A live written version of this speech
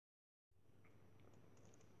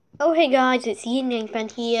Oh hey guys, it's Yin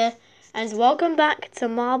here, and welcome back to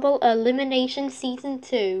Marble Elimination Season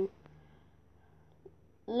 2.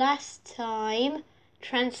 Last time,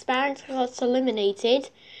 Transparent got eliminated.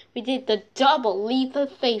 We did the double Leap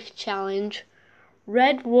of Faith challenge.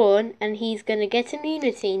 Red won, and he's gonna get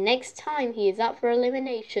immunity next time he is up for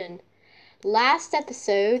elimination. Last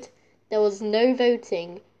episode, there was no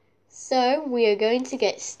voting, so we are going to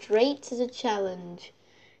get straight to the challenge.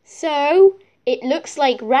 So, it looks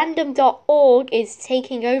like random.org is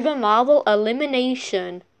taking over Marble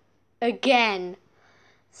Elimination. Again.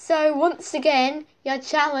 So, once again, your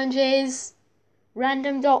challenge is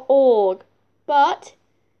random.org. But,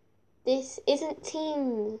 this isn't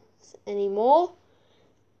teams anymore.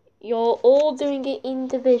 You're all doing it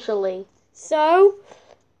individually. So,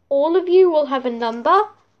 all of you will have a number.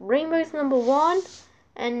 Rainbow's number 1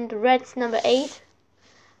 and red's number 8.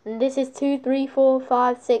 And this is 2, 3, 4,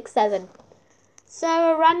 5, 6, 7. So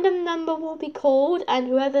a random number will be called, and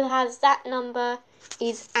whoever has that number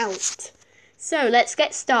is out. So let's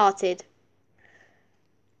get started.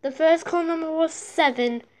 The first call number was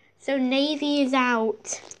 7, so Navy is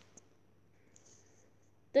out.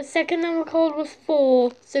 The second number called was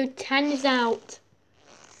 4, so 10 is out.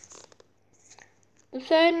 The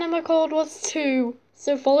third number called was 2,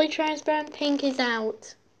 so Fully Transparent Pink is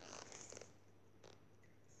out.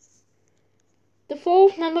 The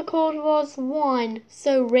fourth number called was 1,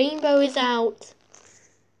 so Rainbow is out.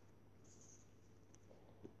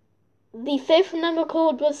 The fifth number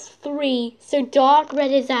called was 3, so Dark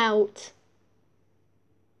Red is out.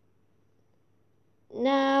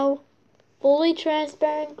 Now, Fully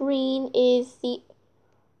Transparent Green is the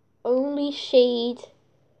only shade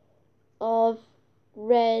of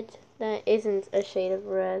red that isn't a shade of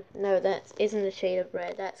red. No, that isn't a shade of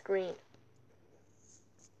red, that's green.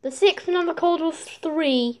 The sixth number called was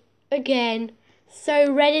 3 again,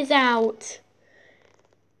 so red is out.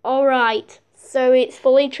 Alright, so it's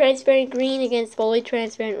Fully Transparent Green against Fully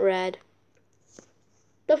Transparent Red.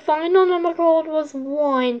 The final number called was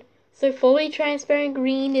 1, so Fully Transparent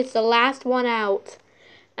Green is the last one out.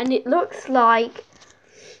 And it looks like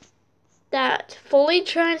that Fully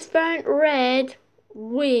Transparent Red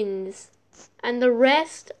wins, and the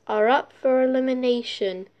rest are up for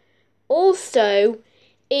elimination. Also,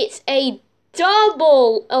 it's a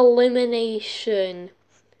double elimination.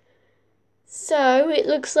 So it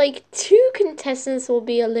looks like 2 contestants will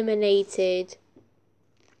be eliminated.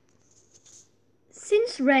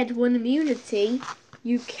 Since Red won immunity,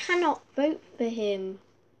 you cannot vote for him.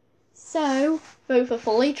 So vote for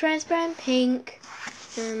Fully Transparent Pink,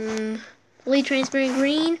 Fully Transparent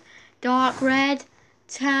Green, Dark Red,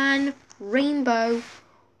 Tan, Rainbow,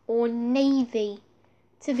 or Navy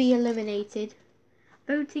to be eliminated.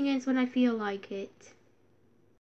 Voting is when I feel like it.